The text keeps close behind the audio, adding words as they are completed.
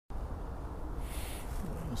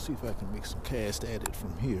Let's see if I can make some cast at it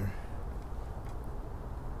from here.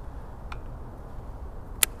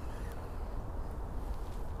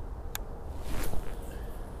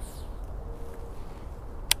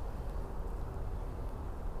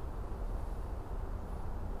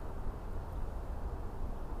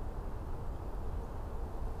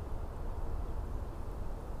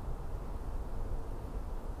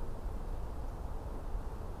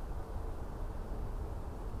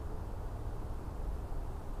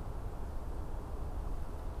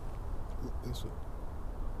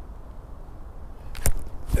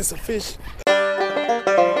 It's a fish.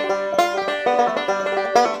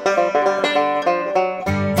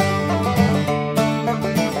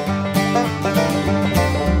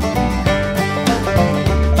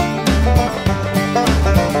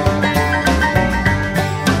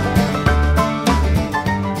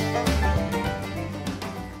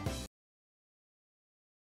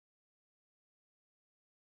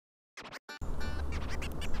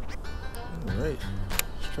 All right.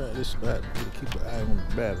 Try this spot. Gotta keep an eye on the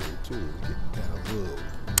battery too. It's getting kind of low.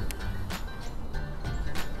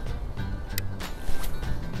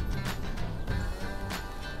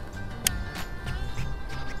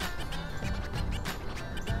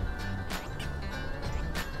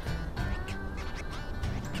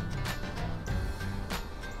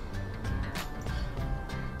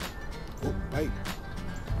 Oh, bite.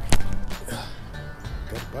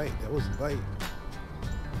 Got a bite. That was a bite.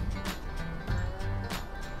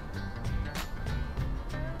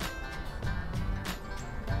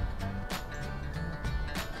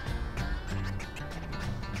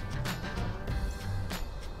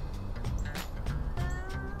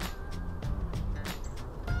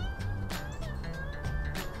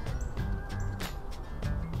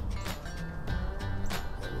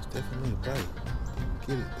 Definitely a bite. Didn't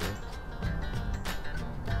get it though.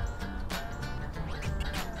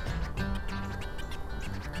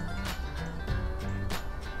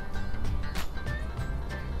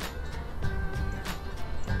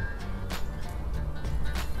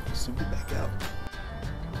 Let's send it back out.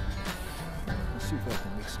 Let's see if I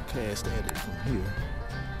can make some cast at it from here.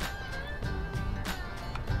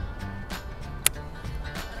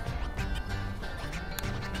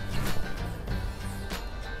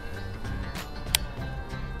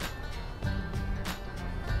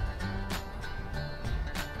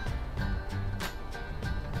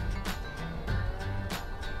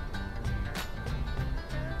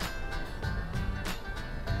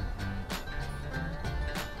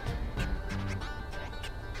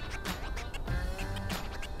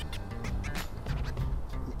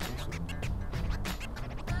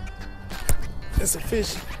 That's a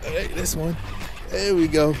fish. All right, this one. There we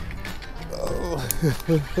go. Oh,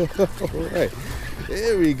 all right.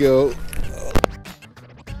 There we go.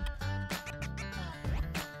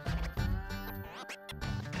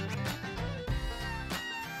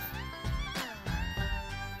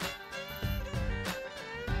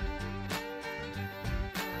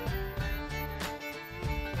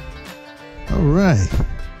 All right.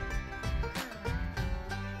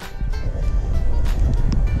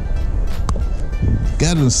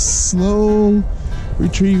 Got him slow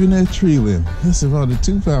retrieving that tree limb. That's about a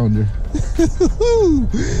 2-pounder.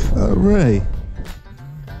 All right.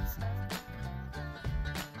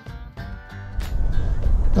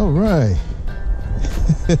 All right.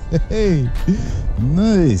 Hey,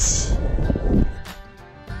 nice.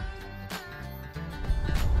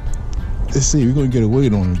 Let's see, we're gonna get a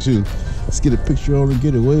weight on him too. Let's get a picture on him,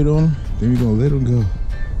 get a weight on him, then we're gonna let him go.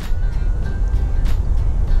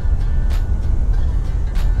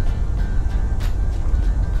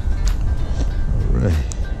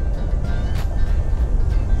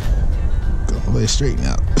 Lay straighten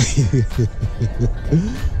out.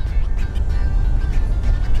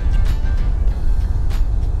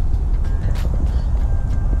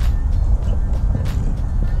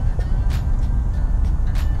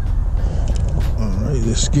 All right,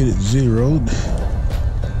 let's get it zeroed.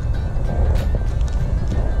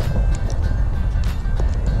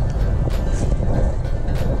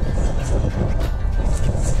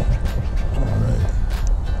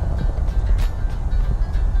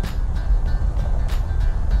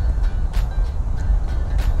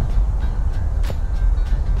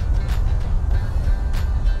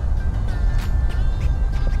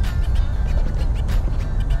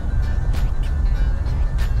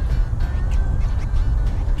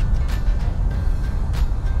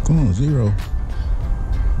 Come on, zero.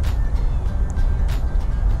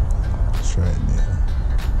 Let's try it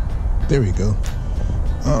now. There we go.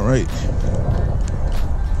 All right.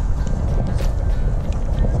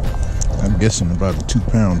 I'm guessing about a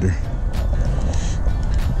 2-pounder.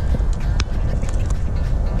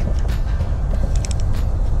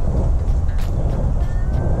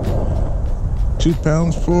 2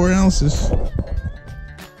 pounds, 4 ounces.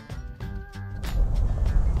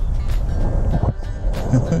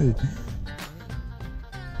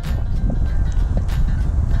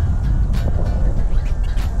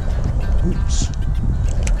 Oops.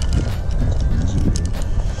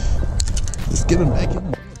 Let's get him back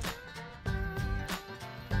in.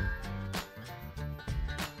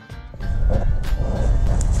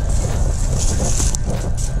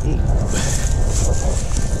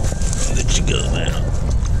 I'll let you go now.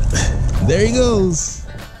 There he goes.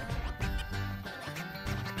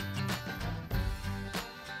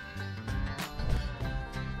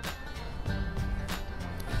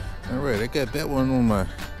 All right, I got that one on my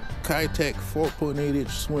Kitech 4.8-inch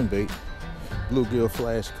swim bait, bluegill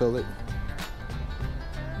flash colored,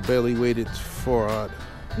 belly weighted 4-aught.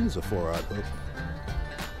 I think it's a 4-aught hook.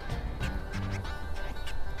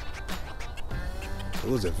 It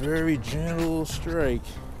was a very gentle strike.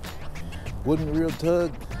 Wasn't a real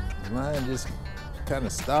tug. The line just kind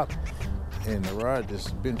of stopped and the rod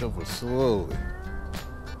just bent over slowly.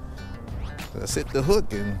 I set the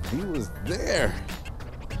hook and he was there.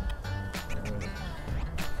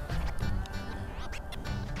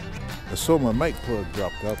 I saw my mic plug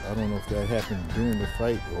dropped up. I don't know if that happened during the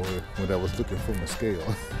fight or when I was looking for my scale.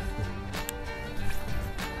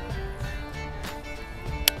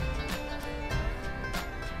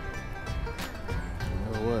 You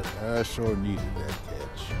know what? I sure needed that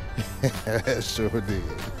catch. I sure did.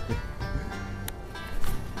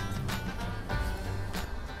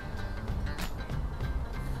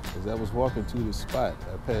 As I was walking to the spot,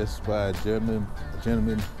 I passed by a gentleman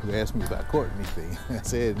who asked me if I caught anything. I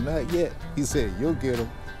said, not yet. He said, you'll get him.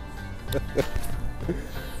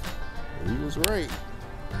 He was right.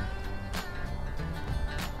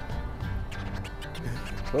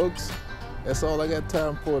 Folks, that's all I got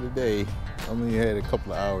time for today. I only had a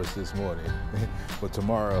couple of hours this morning. But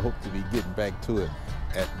tomorrow I hope to be getting back to it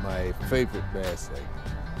at my favorite bass lake.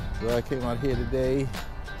 So I came out here today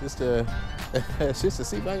just to see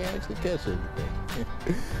if I can actually catch anything.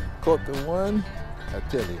 Caught the one. I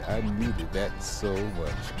tell you, I needed that so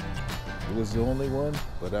much. It was the only one,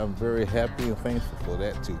 but I'm very happy and thankful for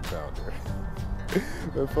that 2-pounder.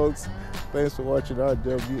 But folks, thanks for watching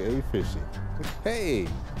RWA Fishing. Hey,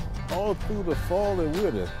 all through the fall and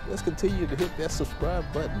winter, let's continue to hit that subscribe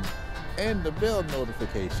button and the bell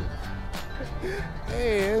notification.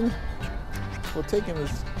 And for taking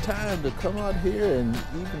this time to come out here and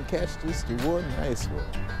even catch this one nice one.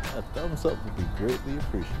 A thumbs up would be greatly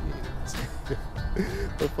appreciated.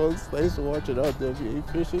 But folks, thanks for watching RWA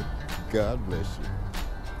Fishing. God bless you.